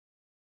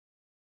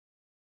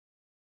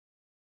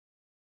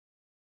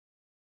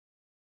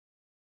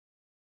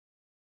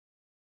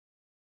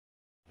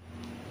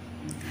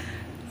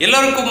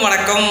எல்லோருக்கும்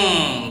வணக்கம்.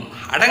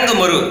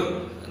 அடங்கமரு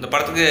இந்த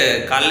படத்துக்கு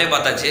காலையிலே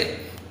பார்த்தாச்சு.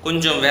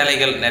 கொஞ்சம்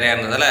வேலைகள் நிறையா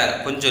இருந்ததால்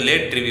கொஞ்சம்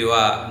லேட்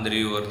ரிவ்யூவாக இந்த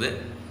ரிவ்யூ வருது.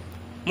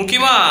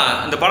 முக்கியமாக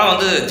இந்த படம்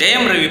வந்து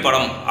ஜெயம் ரவி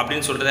படம்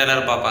அப்படின்னு சொல்லிட்டு தான்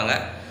எல்லோரும் பார்ப்பாங்க.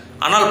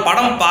 ஆனால்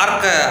படம்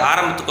பார்க்க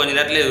ஆரம்பித்து கொஞ்சம்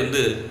நேரத்தில் இது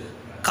வந்து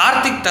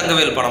கார்த்திக்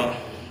தங்கவேல் படம்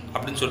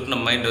அப்படின்னு சொல்லிட்டு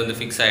நம்ம மைண்ட் வந்து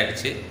ஃபிக்ஸ்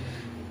ஆகிடுச்சு.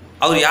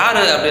 அவர்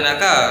யார்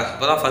அப்படின்னாக்கா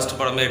இப்போ தான்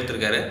ஃபஸ்ட்டு படமே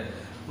எடுத்திருக்காரு.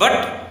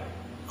 பட்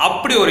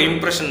அப்படி ஒரு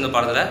இம்ப்ரெஷன் இந்த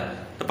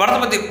படத்தை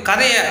பற்றி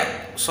கதையை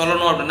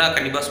சொல்லணும் அப்படின்னா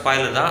கண்டிப்பாக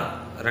ஸ்பாயிலர் தான்.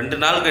 2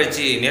 நாள்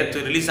கழித்து நேற்று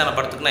ரிலீஸ் ஆன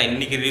படத்துக்கு நான்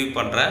இன்றைக்கி ரிவ்யூ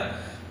பண்ணுறேன்.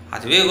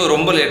 அதுவே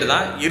ரொம்ப லேட்டு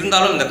தான்.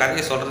 இருந்தாலும் இந்த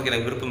கதையை சொல்கிறதுக்கு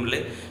எனக்கு விருப்பம் இல்லை.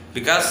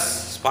 பிகாஸ்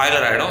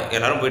ஸ்பாயிலர் ஆகிடும்.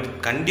 எல்லோரும் போய்ட்டு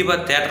கண்டிப்பாக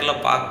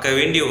தேட்டரில் பார்க்க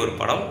வேண்டிய ஒரு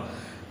படம்.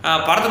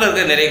 படத்தில்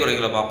இருக்கிற நிறைய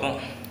குறைகளை பார்ப்போம்.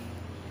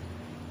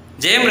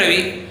 ஜெயம்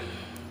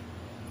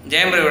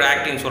ரவியோட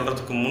ஆக்டிங்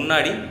சொல்கிறதுக்கு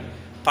முன்னாடி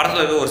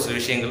படத்தில் இருக்க ஒரு சில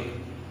விஷயங்கள்,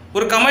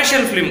 ஒரு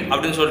கமர்ஷியல் ஃபிலிம்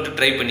அப்படின்னு சொல்லிட்டு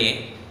ட்ரை பண்ணி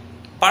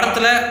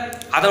படத்தில்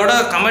அதோட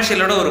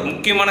கமர்ஷியலோட ஒரு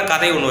முக்கியமான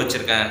கதை ஒன்று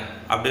வச்சுருக்கேன்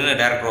அப்படின்னு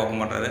டேரக்டர்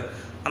ஓப்பன் பண்ணுறாரு.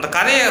 அந்த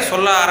கதையை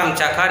சொல்ல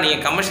ஆரம்பித்தாக்கா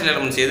நீங்கள் கமர்ஷியல்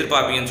எலமெண்ட்ஸ்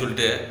எதிர்பார்ப்பீங்கன்னு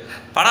சொல்லிட்டு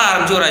படம்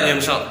ஆரம்பித்து ஒரு 5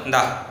 நிமிஷம்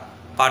இந்தா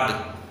பாட்டு,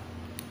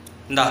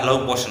 இந்தா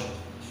லவ் போர்ஷன்,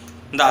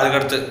 இந்தா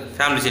அதுக்கடுத்து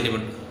ஃபேமிலி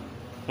சென்டிமெண்ட்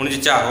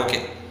முடிஞ்சிச்சா, ஓகே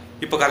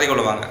இப்போ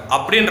கதைக்குள்ள வாங்க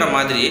அப்படின்ற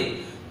மாதிரி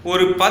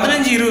ஒரு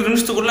 15-20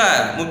 நிமிஷத்துக்குள்ளே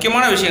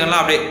முக்கியமான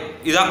விஷயங்கள்லாம் அப்படியே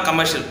இதான்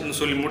கமர்ஷியல்னு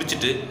சொல்லி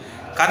முடிச்சுட்டு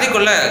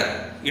கதைக்குள்ளே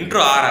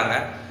இன்ட்ரோ ஆகிறாங்க.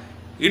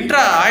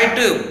 இன்ட்ரோ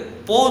ஆகிட்டு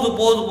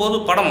போது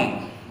படம்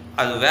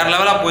அது வேறு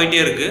லெவலாக போயிட்டே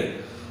இருக்குது.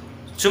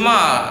 சும்மா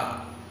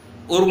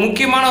ஒரு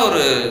முக்கியமான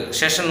ஒரு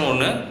செஷன்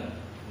ஒன்று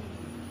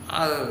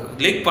அது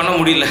லீக் பண்ண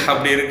முடியல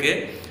அப்படி இருக்குது.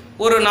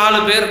 ஒரு 4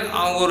 பேர்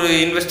அவங்க ஒரு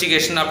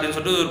இன்வெஸ்டிகேஷன் அப்படின்னு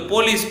சொல்லிட்டு ஒரு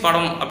போலீஸ்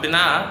படம்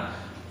அப்படின்னா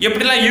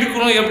எப்படிலாம்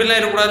இருக்கணும் எப்படிலாம்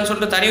இருக்கக்கூடாதுன்னு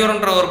சொல்லிட்டு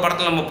தனியொருன்ற ஒரு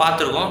படத்தில் நம்ம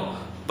பார்த்துருக்கோம்.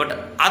 பட்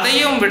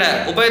அதையும் விட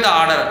உபேத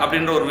ஆர்டர்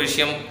அப்படின்ற ஒரு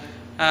விஷயம்,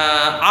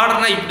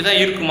 ஆர்டர்னால் இப்படி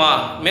தான் இருக்குமா,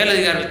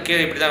 மேலதிகாரிகளுக்கு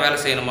இப்படி தான் வேலை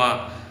செய்யணுமா,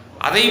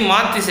 அதையும்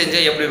மாற்றி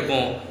செஞ்சால் எப்படி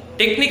இருக்கும்,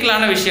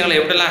 டெக்னிக்கலான விஷயங்களை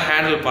எப்படிலாம்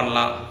ஹேண்டில்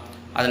பண்ணலாம்,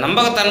 அது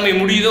நம்பகத்தன்மை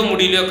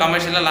முடியலையோ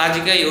கமர்ஷியலாக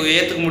லாஜிக்காக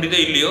ஏற்றுக்க முடியுதோ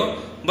இல்லையோ,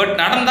 பட்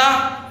நடந்தால்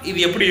இது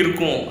எப்படி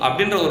இருக்கும்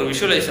அப்படின்ற ஒரு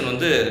விஷுவலைசேஷன்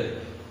வந்து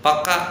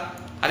பக்கா.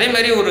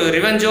 அதேமாதிரி ஒரு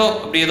ரிவெஞ்சோ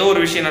அப்படி ஏதோ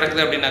ஒரு விஷயம்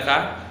நடக்குது அப்படின்னாக்கா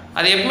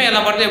அது எப்பவுமே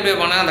எல்லா படத்தையும் எப்படி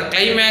வைப்பாங்க, அந்த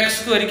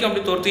கிளைமேக்ஸ்க்கு வரைக்கும்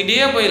அப்படி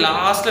துரத்திக்கிட்டே போய்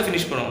லாஸ்ட்டில்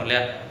ஃபினிஷ் பண்ணுவாங்க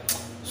இல்லையா.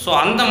 ஸோ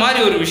அந்த மாதிரி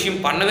ஒரு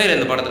விஷயம் பண்ணவே இல்லை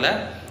இந்த படத்தில்.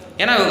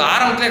 ஏன்னா இவங்க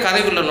ஆரம்பத்திலே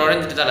கதைக்குள்ளே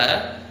நுழைஞ்சிட்டதால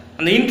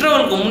அந்த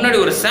இன்டர்வலுக்கு முன்னாடி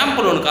ஒரு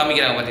சாம்பிள் ஒன்று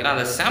காமிக்கிறாங்க பார்த்தீங்கன்னா,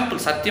 அந்த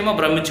சாம்பிள் சத்தியமாக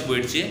பிரமிச்சு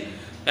போயிடுச்சு.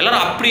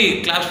 எல்லோரும் அப்படி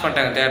கிளாப்ஸ்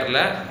பண்ணிட்டாங்க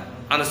தேட்டரில்.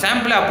 அந்த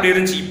சாம்பிளே அப்படி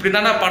இருந்துச்சு, இப்படி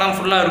தானே படம்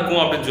ஃபுல்லாக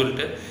இருக்கும் அப்படின்னு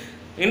சொல்லிட்டு.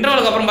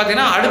 இன்டர்வலுக்கு அப்புறம்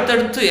பார்த்தீங்கன்னா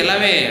அடுத்தடுத்து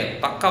எல்லாமே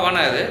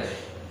பக்காவான இது.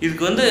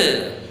 இதுக்கு வந்து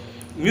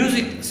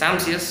மியூசிக்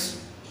SamCS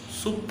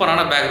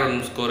சூப்பரான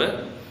பேக்ரவுண்ட் ஸ்கோரு.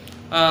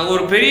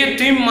 ஒரு பெரிய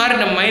டீம் மாதிரி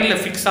நம்ம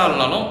மைண்டில் ஃபிக்ஸ்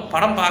ஆகலனாலும்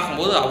படம்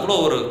பார்க்கும்போது அவ்வளோ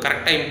ஒரு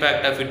கரெக்டாக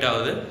இம்பேக்டாக ஃபிட்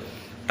ஆகுது.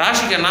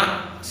 ராஷிகண்ணா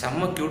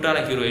செம்ம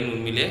க்யூட்டான ஹீரோயின்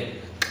உண்மையிலே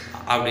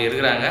அப்படி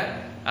இருக்கிறாங்க.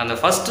 அந்த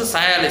ஃபஸ்ட்டு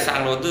சாயாலி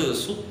சாங்கில் வந்து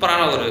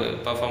சூப்பரான ஒரு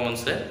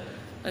பர்ஃபார்மன்ஸு.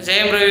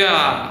 ஜெயம் ரவியும்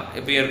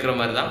எப்பயும் இருக்கிற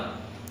மாதிரி தான்.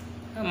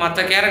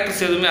 மற்ற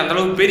கேரக்டர்ஸ் எதுவுமே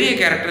அந்தளவுக்கு பெரிய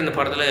கேரக்டர் இந்த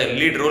படத்தில்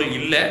லீட் ரோல்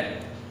இல்லை.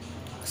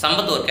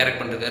 சம்பத் ஒரு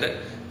கேரக்டர் பண்ணிருக்காரு.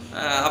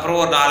 அப்புறம்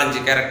ஒரு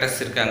 4-5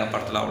 கேரக்டர்ஸ் இருக்காங்க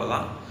படத்தில்,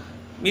 அவ்வளோதான்.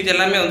 மீது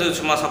எல்லாமே வந்து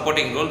சும்மா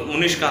சப்போர்ட்டிங் ரோல்.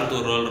 முனிஷ்காந்த்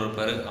ஒரு ரோல்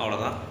இருப்பார்,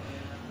 அவ்வளோதான்.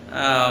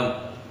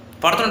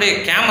 படத்தினுடைய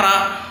கேமரா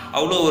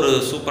அவ்வளோ ஒரு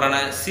சூப்பரான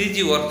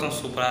சிஜி ஒர்க்ஸும்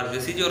சூப்பராக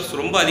இருக்குது. சிஜி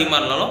ஒர்க்ஸ் ரொம்ப அதிகமாக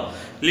இருந்தாலும்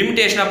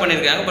லிமிட்டேஷனாக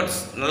பண்ணியிருக்காங்க. பட்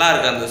நல்லா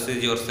இருக்குது அந்த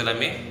சிஜி ஒர்க்ஸ்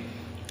எல்லாமே.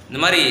 இந்த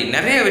மாதிரி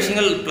நிறைய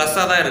விஷயங்கள்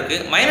ப்ளஸ்ஸாக தான்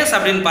இருக்குது. மைனஸ்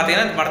அப்படின்னு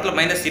பார்த்தீங்கன்னா இந்த படத்தில்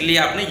மைனஸ்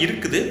இல்லையா அப்படின்னு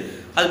இருக்குது.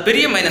 அது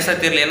பெரிய மைனஸாக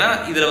தெரியல. ஏன்னா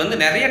இதில் வந்து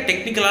நிறைய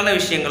டெக்னிக்கலான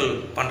விஷயங்கள்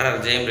பண்ணுறாரு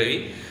ஜெயம் ரவி.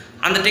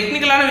 அந்த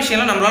டெக்னிக்கலான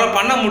விஷயம்லாம் நம்மளால்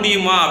பண்ண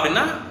முடியுமா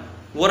அப்படின்னா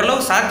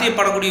ஓரளவு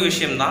சாத்தியப்படக்கூடிய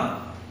விஷயம்தான்.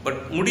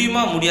 பட்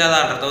முடியுமா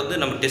முடியாதான்றதை வந்து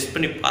நம்ம டெஸ்ட்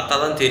பண்ணி பார்த்தா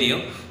தான்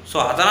தெரியும். ஸோ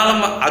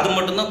அதனால் அது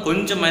மட்டும்தான்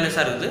கொஞ்சம்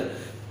மைனஸாக இருக்குது.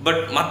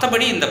 பட்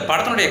மற்றபடி இந்த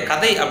படத்தினுடைய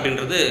கதை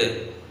அப்படின்றது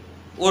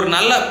ஒரு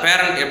நல்ல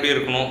பேரண்ட் எப்படி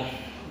இருக்கணும்,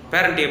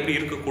 பேரண்ட் எப்படி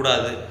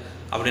இருக்கக்கூடாது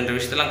அப்படின்ற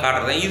விஷயத்தெல்லாம்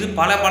காட்டுறது. இது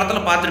பல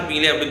படத்தில்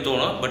பார்த்துருப்பீங்களே அப்படின்னு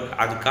தோணும். பட்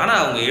அதுக்கான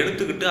அவங்க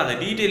எடுத்துக்கிட்டு அந்த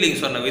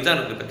டீட்டெயிலிங் சொன்ன விதம்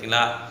இருக்குது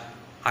பார்த்தீங்களா,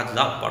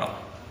 அதுதான் படம்.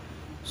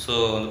 ஸோ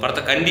அந்த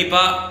படத்தை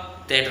கண்டிப்பாக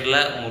தேட்டரில்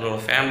உங்களோட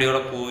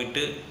ஃபேமிலியோடு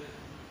போயிட்டு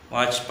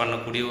வாட்ச்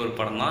பண்ணக்கூடிய ஒரு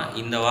படம் தான்.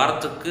 இந்த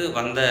வாரத்துக்கு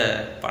வந்த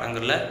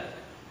படங்களில்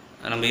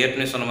நம்ம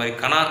ஏற்கனவே சொன்ன மாதிரி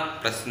கனா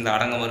ப்ளஸ் இந்த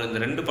அடங்கமரு இந்த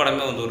 2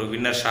 படமே வந்து ஒரு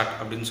வின்னர் ஷாட்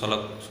அப்படின்னு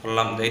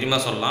சொல்லலாம்,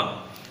 தைரியமாக சொல்லலாம்.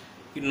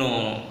 இன்னும்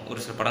ஒரு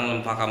சில படங்கள்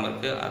நம்ம பார்க்காம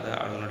இருக்குது.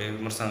 அதனுடைய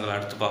விமர்சனங்களை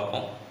அடுத்து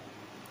பார்ப்போம்.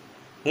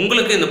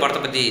 உங்களுக்கு இந்த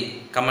படத்தை பற்றி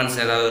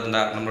கமெண்ட்ஸ் ஏதாவது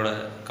இருந்தால் நம்மளோட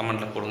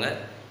கமெண்ட்டில் போடுங்க.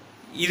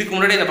 இதுக்கு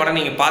முன்னாடி இந்த படம்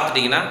நீங்கள்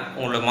பார்த்துட்டிங்கன்னா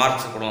உங்களோட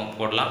மார்க்ஸ் கூட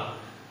போடலாம்.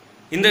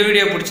 இந்த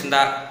வீடியோ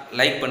பிடிச்சிருந்தா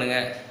லைக்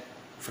பண்ணுங்கள்,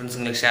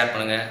 ஃப்ரெண்ட்ஸுங்களுக்கு ஷேர்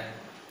பண்ணுங்கள்.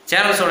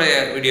 சேனல்ஸோடைய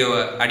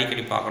வீடியோவை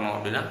அடிக்கடி பார்க்கணும்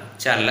அப்படின்னா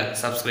சேனலை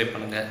சப்ஸ்கிரைப்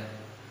பண்ணுங்கள்.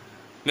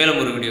 மேலும்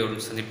ஒரு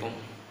வீடியோவில் சந்திப்போம்.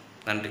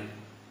 நன்றி.